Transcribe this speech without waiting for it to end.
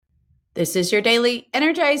This is your daily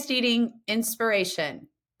energized eating inspiration.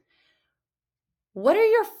 What are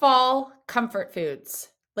your fall comfort foods?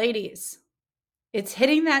 Ladies, it's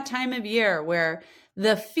hitting that time of year where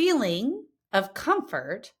the feeling of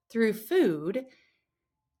comfort through food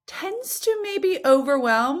tends to maybe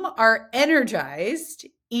overwhelm our energized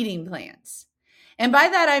eating plans. And by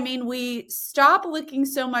that, I mean we stop looking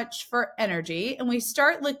so much for energy and we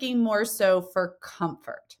start looking more so for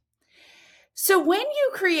comfort. So when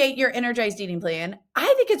you create your energized eating plan,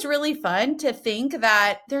 I think it's really fun to think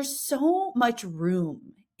that there's so much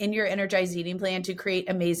room in your energized eating plan to create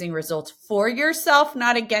amazing results for yourself,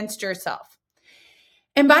 not against yourself.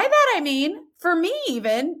 And by that, I mean, for me,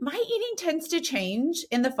 even my eating tends to change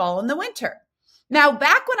in the fall and the winter. Now,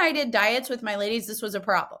 back when I did diets with my ladies, this was a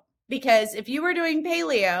problem because if you were doing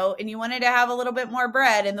paleo and you wanted to have a little bit more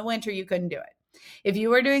bread in the winter, you couldn't do it. If you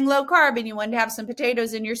were doing low carb and you wanted to have some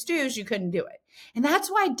potatoes in your stews, you couldn't do it. And that's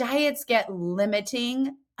why diets get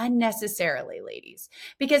limiting unnecessarily, ladies.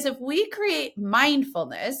 Because if we create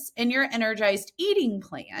mindfulness in your energized eating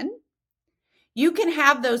plan, you can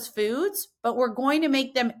have those foods, but we're going to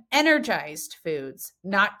make them energized foods,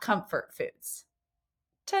 not comfort foods.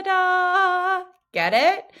 Ta-da! Get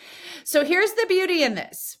it? So here's the beauty in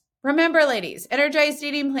this. Remember, ladies, energized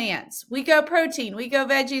eating plans. We go protein, we go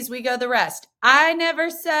veggies, we go the rest. I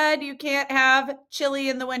never said you can't have chili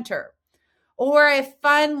in the winter or a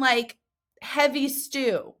fun, heavy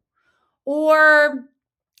stew. Or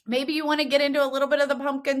maybe you want to get into a little bit of the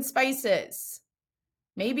pumpkin spices.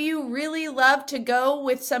 Maybe you really love to go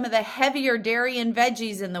with some of the heavier dairy and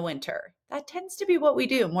veggies in the winter. That tends to be what we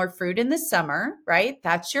do. More fruit in the summer, right?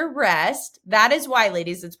 That's your rest. That is why,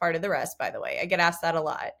 ladies, it's part of the rest, by the way. I get asked that a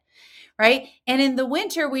lot, right? And in the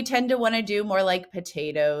winter, we tend to want to do more like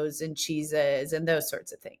potatoes and cheeses and those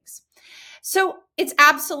sorts of things. So it's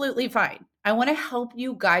absolutely fine. I want to help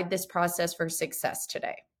you guide this process for success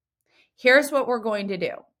today. Here's what we're going to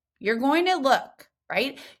do. You're going to look,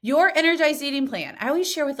 right? Your energized eating plan. I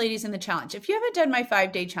always share with ladies in the challenge. If you haven't done my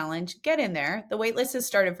 5-day challenge, get in there. The wait list has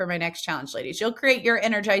started for my next challenge, ladies. You'll create your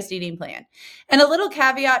energized eating plan. And a little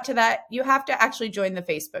caveat to that, you have to actually join the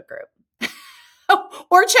Facebook group.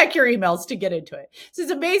 Or check your emails to get into it. So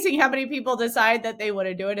it's amazing how many people decide that they want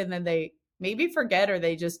to do it and then they maybe forget or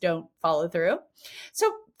they just don't follow through.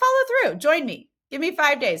 So follow through. Join me. Give me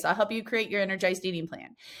 5 days. I'll help you create your energized eating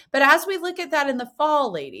plan. But as we look at that in the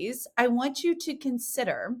fall, ladies, I want you to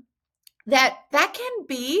consider that can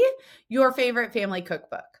be your favorite family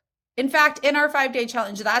cookbook. In fact, in our 5-day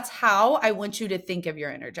challenge, that's how I want you to think of your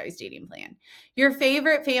energized eating plan. Your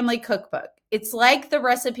favorite family cookbook. It's like the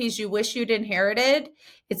recipes you wish you'd inherited.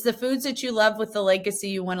 It's the foods that you love with the legacy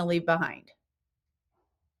you want to leave behind.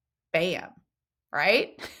 Bam,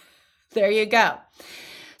 right? There you go.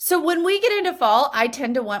 So when we get into fall, I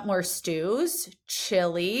tend to want more stews,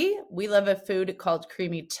 chili. We love a food called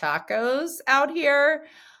creamy tacos out here.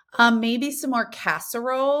 Maybe some more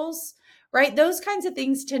casseroles, right? Those kinds of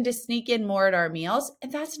things tend to sneak in more at our meals,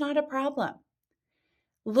 and that's not a problem.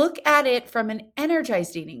 Look at it from an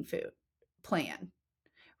energized eating food plan,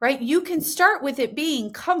 right? You can start with it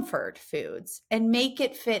being comfort foods and make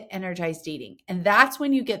it fit energized eating. And that's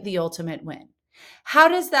when you get the ultimate win. How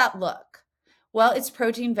does that look? Well, it's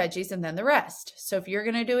protein, veggies, and then the rest. So if you're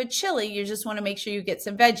going to do a chili, you just want to make sure you get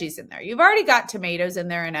some veggies in there. You've already got tomatoes in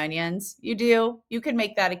there and onions. You do. You can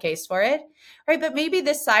make that a case for it, right? But maybe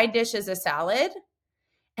the side dish is a salad,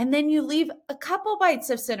 and then you leave a couple bites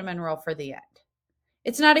of cinnamon roll for the end.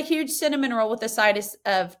 It's not a huge cinnamon roll with a side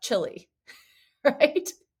of chili, right?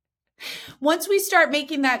 Once we start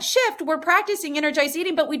making that shift, we're practicing energized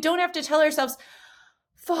eating, but we don't have to tell ourselves,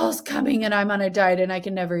 fall's coming and I'm on a diet and I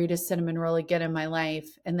can never eat a cinnamon roll again in my life.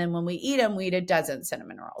 And then when we eat them, we eat a dozen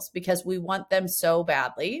cinnamon rolls because we want them so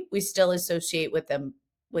badly. We still associate with them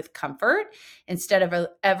with comfort instead of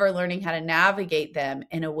ever learning how to navigate them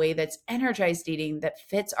in a way that's energized eating that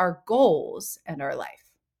fits our goals and our life.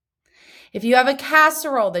 If you have a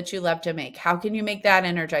casserole that you love to make, how can you make that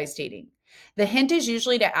energized eating? The hint is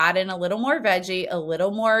usually to add in a little more veggie, a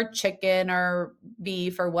little more chicken or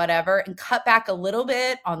beef or whatever, and cut back a little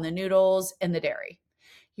bit on the noodles and the dairy.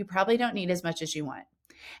 You probably don't need as much as you want.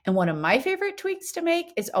 And one of my favorite tweaks to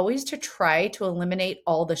make is always to try to eliminate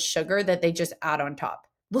all the sugar that they just add on top.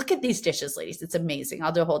 Look at these dishes, ladies. It's amazing.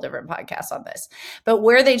 I'll do a whole different podcast on this. But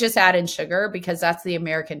where they just add in sugar, because that's the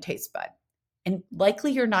American taste bud. And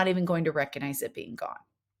likely you're not even going to recognize it being gone.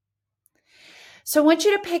 So I want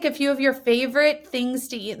you to pick a few of your favorite things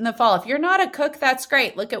to eat in the fall. If you're not a cook, that's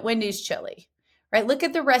great. Look at Wendy's chili, right? Look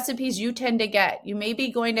at the recipes you tend to get. You may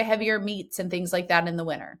be going to heavier meats and things like that in the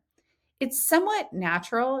winter. It's somewhat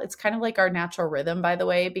natural. It's kind of like our natural rhythm, by the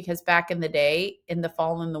way, because back in the day, in the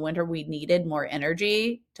fall and the winter, we needed more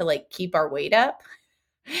energy to like keep our weight up.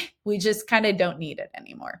 We just kind of don't need it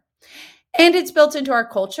anymore. And it's built into our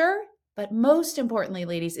culture. But most importantly,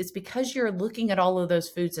 ladies, it's because you're looking at all of those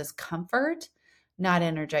foods as comfort, not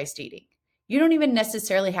energized eating. You don't even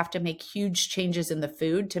necessarily have to make huge changes in the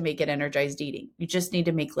food to make it energized eating. You just need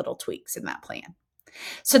to make little tweaks in that plan.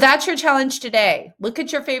 So that's your challenge today. Look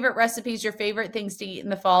at your favorite recipes, your favorite things to eat in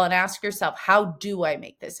the fall, and ask yourself, how do I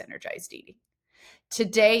make this energized eating?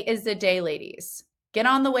 Today is the day, ladies. Get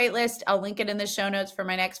on the wait list. I'll link it in the show notes for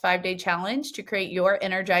my next 5-day challenge to create your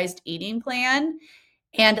energized eating plan.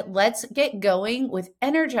 And let's get going with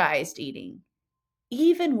energized eating,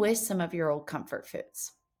 even with some of your old comfort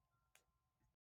foods.